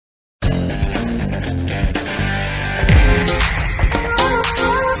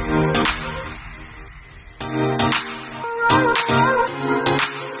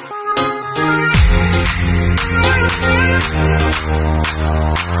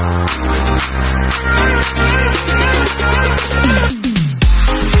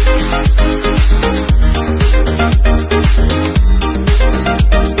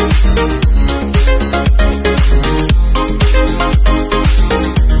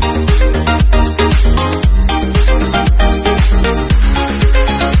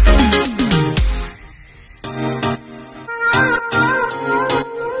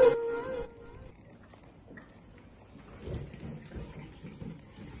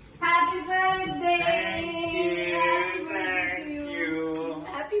Happy birthday! Thank you.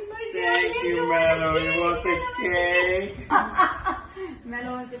 Happy birthday! Thank you, Mello. You want the cake?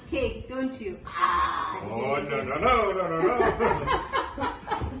 Mello wants a cake, don't you? Oh, no.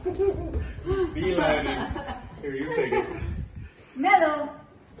 Be lighting. Here, you take it. Mello!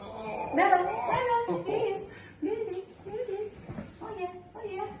 Mello! Here it is. Oh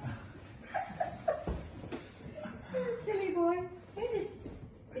yeah. Silly boy. Here it is.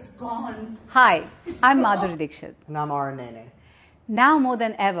 It's gone. Hi, I'm Madhuri Dixit. And I'm Nene. Now more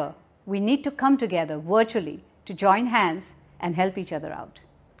than ever, we need to come together virtually to join hands and help each other out.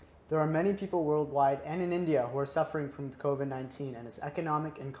 There are many people worldwide and in India who are suffering from COVID-19 and its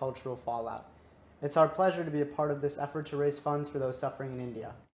economic and cultural fallout. It's our pleasure to be a part of this effort to raise funds for those suffering in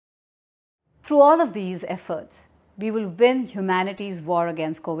India. Through all of these efforts, we will win humanity's war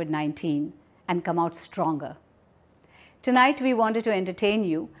against COVID-19 and come out stronger. Tonight, we wanted to entertain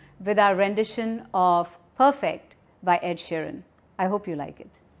you with our rendition of Perfect by Ed Sheeran. I hope you like it.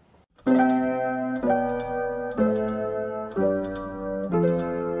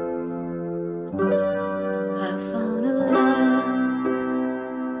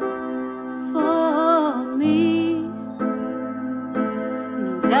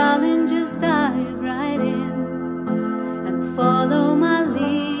 Darling, just dive right in and follow my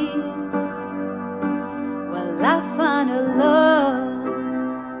lead. Well, I found a love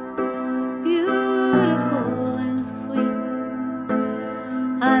beautiful and sweet.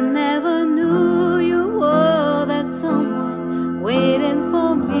 I never knew you were that someone waiting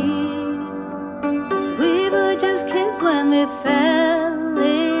for me. 'Cause we were just kids when we fell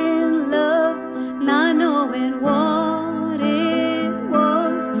in love, not knowing what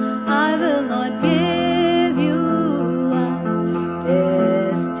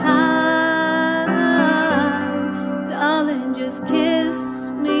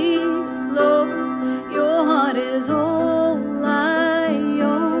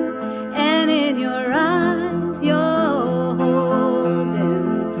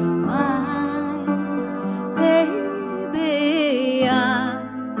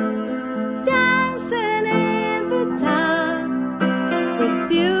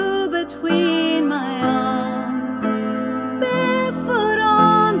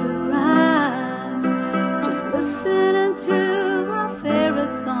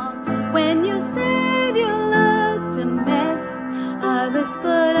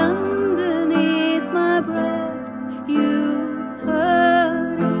but underneath my breath, you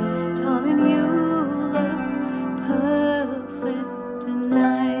heard it, darling, you look perfect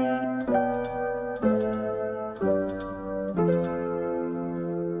tonight.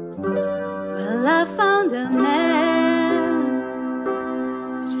 Well, I found a man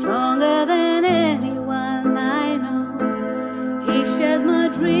stronger than anyone I know. He shares my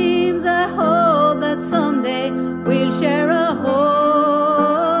dreams. I hope that someday we'll share a home.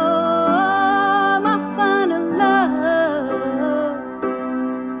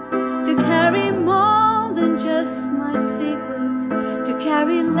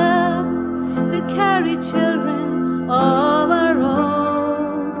 Carry love, to carry children of our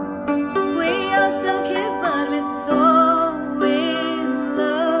own. We are still kids, but we're so in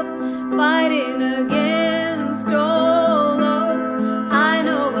love, fighting against all odds. I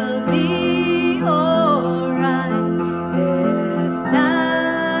know we'll be alright this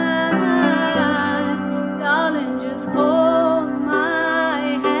time. Darling, just hold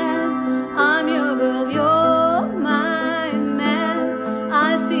my hand. I'm your girl, you're my man.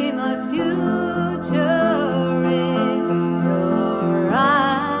 I see my future in your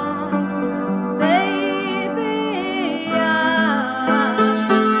eyes, baby. I'm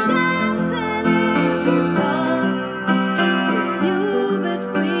dancing in the dark with you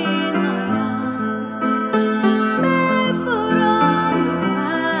between my arms, barefoot on the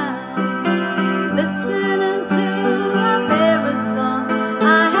grass, listening to my favorite song.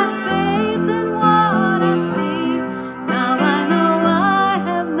 I have faith in what I see. Now I know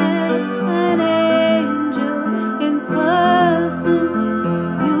an angel in person.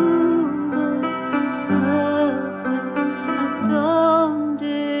 You look perfect. I don't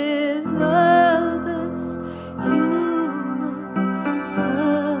deserve this. You look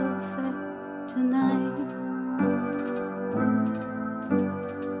perfect tonight.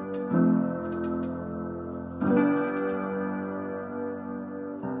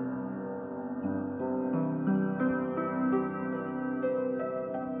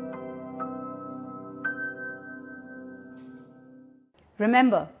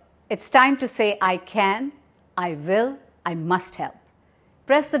 Remember, it's time to say I can, I will, I must help.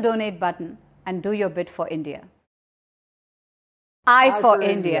 Press the donate button and do your bit for India. I for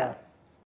India.